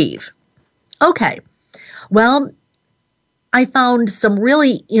to achieve? Okay, well, I found some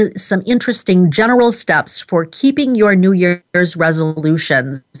interesting general steps for keeping your New Year's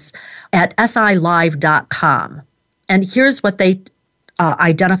resolutions at silive.com. And here's what they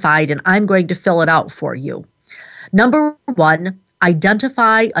identified, and I'm going to fill it out for you. Number 1,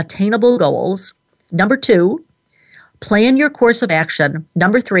 identify attainable goals. Number 2, plan your course of action.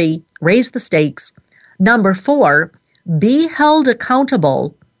 Number 3, raise the stakes. Number 4, be held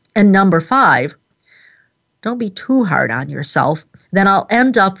accountable. And number 5, don't be too hard on yourself. Then I'll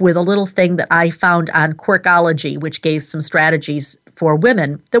end up with a little thing that I found on Quirkology, which gave some strategies for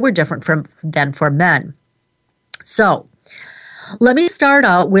women that were different than for men. So let me start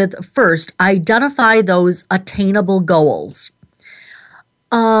out with, first, identify those attainable goals.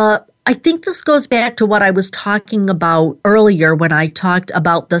 I think this goes back to what I was talking about earlier when I talked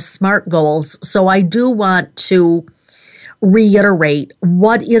about the SMART goals. So I do want to reiterate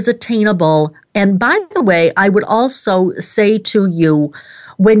what is attainable. And by the way, I would also say to you,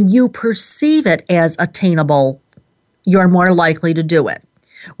 when you perceive it as attainable, you're more likely to do it.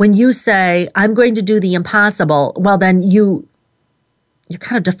 When you say, I'm going to do the impossible, well, then you're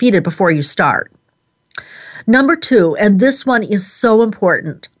kind of defeated before you start. Number 2, and this one is so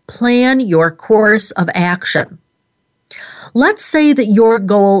important, plan your course of action. Let's say that your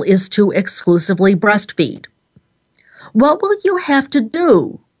goal is to exclusively breastfeed. What will you have to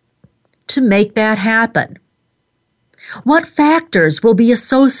do to make that happen? What factors will be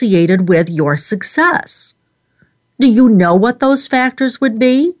associated with your success? Do you know what those factors would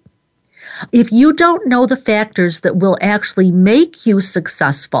be? If you don't know the factors that will actually make you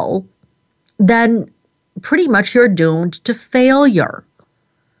successful, then pretty much you're doomed to failure.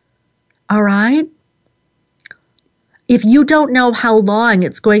 All right? If you don't know how long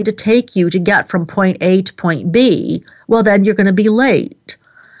it's going to take you to get from point A to point B, well, then you're going to be late.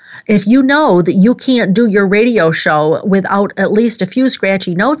 If you know that you can't do your radio show without at least a few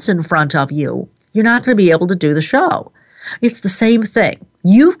scratchy notes in front of you, you're not going to be able to do the show. It's the same thing.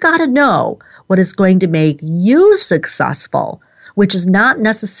 You've got to know what is going to make you successful, which is not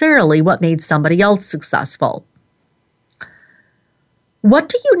necessarily what made somebody else successful. What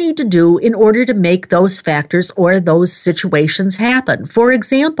do you need to do in order to make those factors or those situations happen? For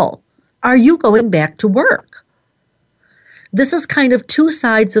example, are you going back to work? This is kind of two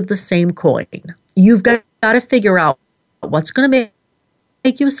sides of the same coin. You've got to figure out what's going to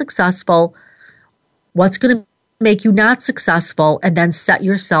make you successful, what's going to make you not successful, and then set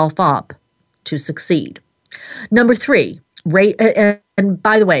yourself up to succeed. Number 3, and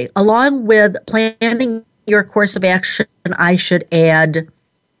by the way, along with planning your course of action, I should add,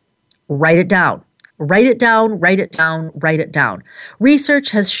 write it down. Write it down, write it down, write it down.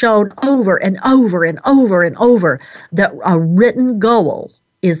 Research has shown over and over and over and over that a written goal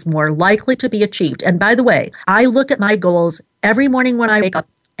is more likely to be achieved. And by the way, I look at my goals every morning when I wake up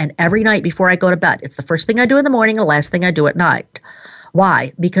and every night before I go to bed. It's the first thing I do in the morning, the last thing I do at night.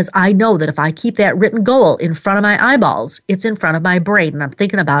 Why? Because I know that if I keep that written goal in front of my eyeballs, it's in front of my brain and I'm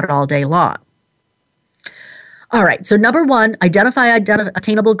thinking about it all day long. All right, so number 1, identify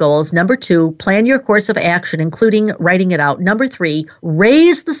attainable goals. Number 2, plan your course of action, including writing it out. Number 3,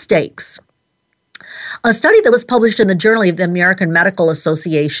 raise the stakes. A study that was published in the Journal of the American Medical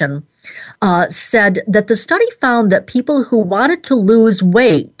Association said that the study found that people who wanted to lose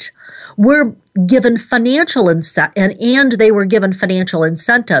weight were given financial and they were given financial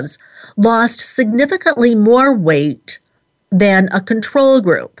incentives, lost significantly more weight than a control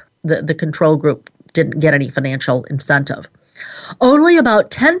group. The control group didn't get any financial incentive. Only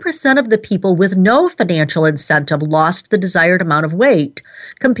about 10% of the people with no financial incentive lost the desired amount of weight,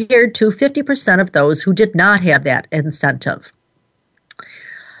 compared to 50% of those who did not have that incentive.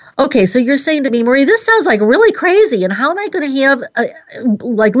 Okay, so you're saying to me, Marie, this sounds like really crazy, and how am I going to have,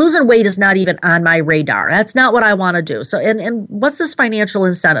 losing weight is not even on my radar. That's not what I want to do. So, and what's this financial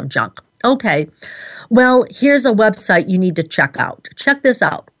incentive junk? Okay, well, here's a website you need to check out. Check this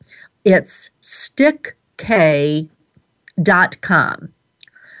out. It's stickk.com.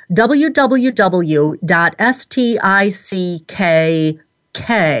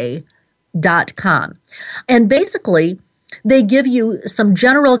 www.stickk.com. And basically, they give you some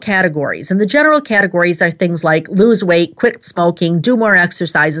general categories. And the general categories are things like lose weight, quit smoking, do more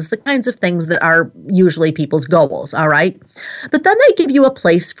exercises, the kinds of things that are usually people's goals, all right? But then they give you a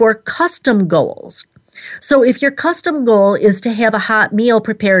place for custom goals. So if your custom goal is to have a hot meal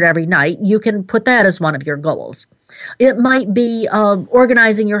prepared every night, you can put that as one of your goals. It might be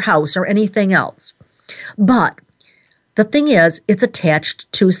organizing your house or anything else. But the thing is, it's attached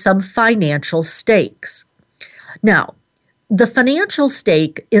to some financial stakes. Now, the financial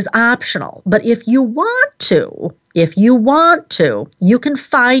stake is optional, but if you want to, you can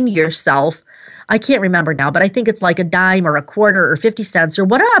find yourself, I can't remember now, but I think it's like a dime or a quarter or 50 cents or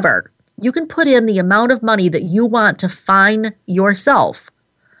whatever. You can put in the amount of money that you want to fine yourself,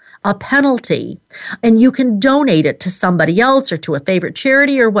 a penalty, and you can donate it to somebody else or to a favorite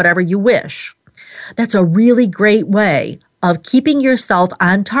charity or whatever you wish. That's a really great way of keeping yourself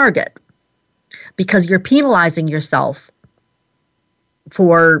on target because you're penalizing yourself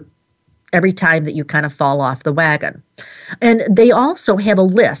for every time that you kind of fall off the wagon. And they also have a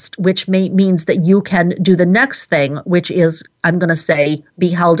list, which means that you can do the next thing, which is, I'm going to say,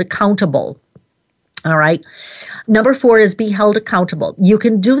 be held accountable. All right. Number 4 is be held accountable. You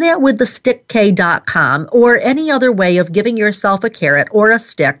can do that with the stickk.com or any other way of giving yourself a carrot or a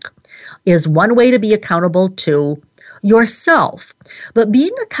stick is one way to be accountable to yourself. But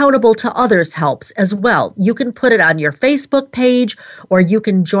being accountable to others helps as well. You can put it on your Facebook page, or you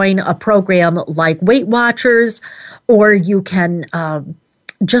can join a program like Weight Watchers, or you can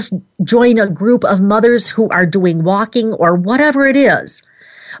just join a group of mothers who are doing walking or whatever it is.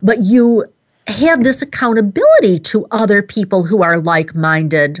 But you have this accountability to other people who are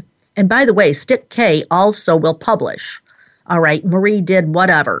like-minded. And by the way, stickk also will publish. All right, Marie did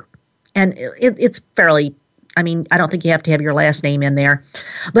whatever. And it's fairly I mean, I don't think you have to have your last name in there,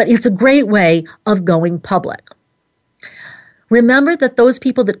 but it's a great way of going public. Remember that those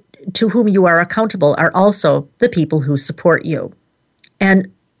people to whom you are accountable are also the people who support you.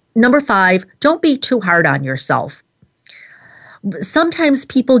 And number 5, don't be too hard on yourself. Sometimes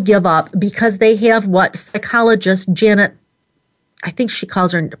people give up because they have what psychologist Janet, I think she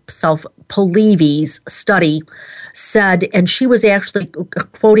calls herself Polivi's study, said, and she was actually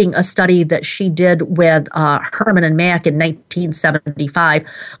quoting a study that she did with Herman and Mack in 1975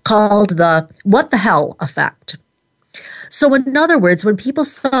 called the "What the Hell" effect. So in other words, when people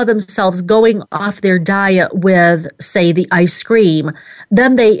saw themselves going off their diet with, say, the ice cream,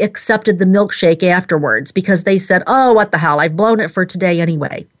 then they accepted the milkshake afterwards because they said, oh, what the hell, I've blown it for today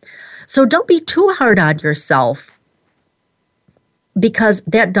anyway. So don't be too hard on yourself because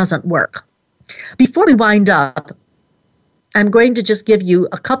that doesn't work. Before we wind up, I'm going to just give you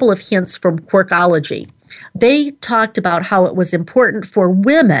a couple of hints from Quirkology. They talked about how it was important for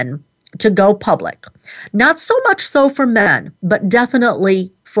women to go public. Not so much so for men, but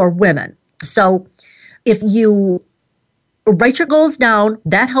definitely for women. So if you write your goals down,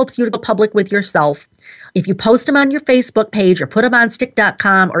 that helps you to go public with yourself. If you post them on your Facebook page or put them on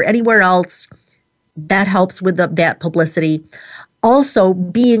stick.com or anywhere else, that helps with that publicity. Also,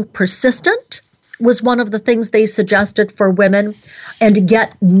 being persistent was one of the things they suggested for women. And to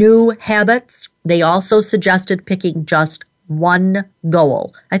get new habits, they also suggested picking just one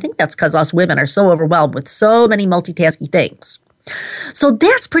goal. I think that's because us women are so overwhelmed with so many multitasking things. So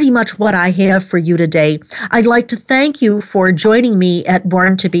that's pretty much what I have for you today. I'd like to thank you for joining me at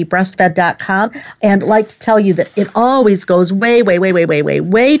borntobebreastfed.com and like to tell you that it always goes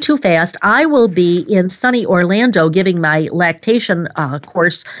way too fast. I will be in sunny Orlando giving my lactation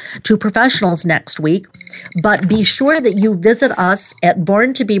course to professionals next week, but be sure that you visit us at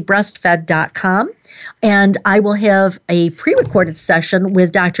borntobebreastfed.com. And I will have a pre-recorded session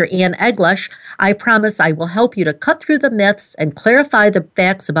with Dr. Ann Eglish. I promise I will help you to cut through the myths and clarify the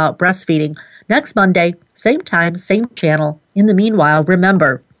facts about breastfeeding next Monday, same time, same channel. In the meanwhile,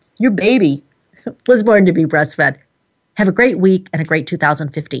 remember, your baby was born to be breastfed. Have a great week and a great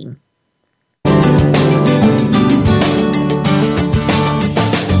 2015.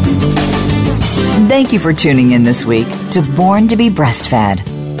 Thank you for tuning in this week to Born to be Breastfed.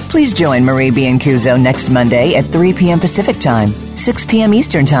 Please join Marie Biancuso next Monday at 3 p.m. Pacific Time, 6 p.m.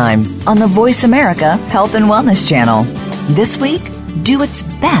 Eastern Time on the Voice America Health and Wellness Channel. This week, do what's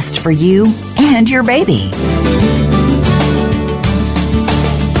best for you and your baby.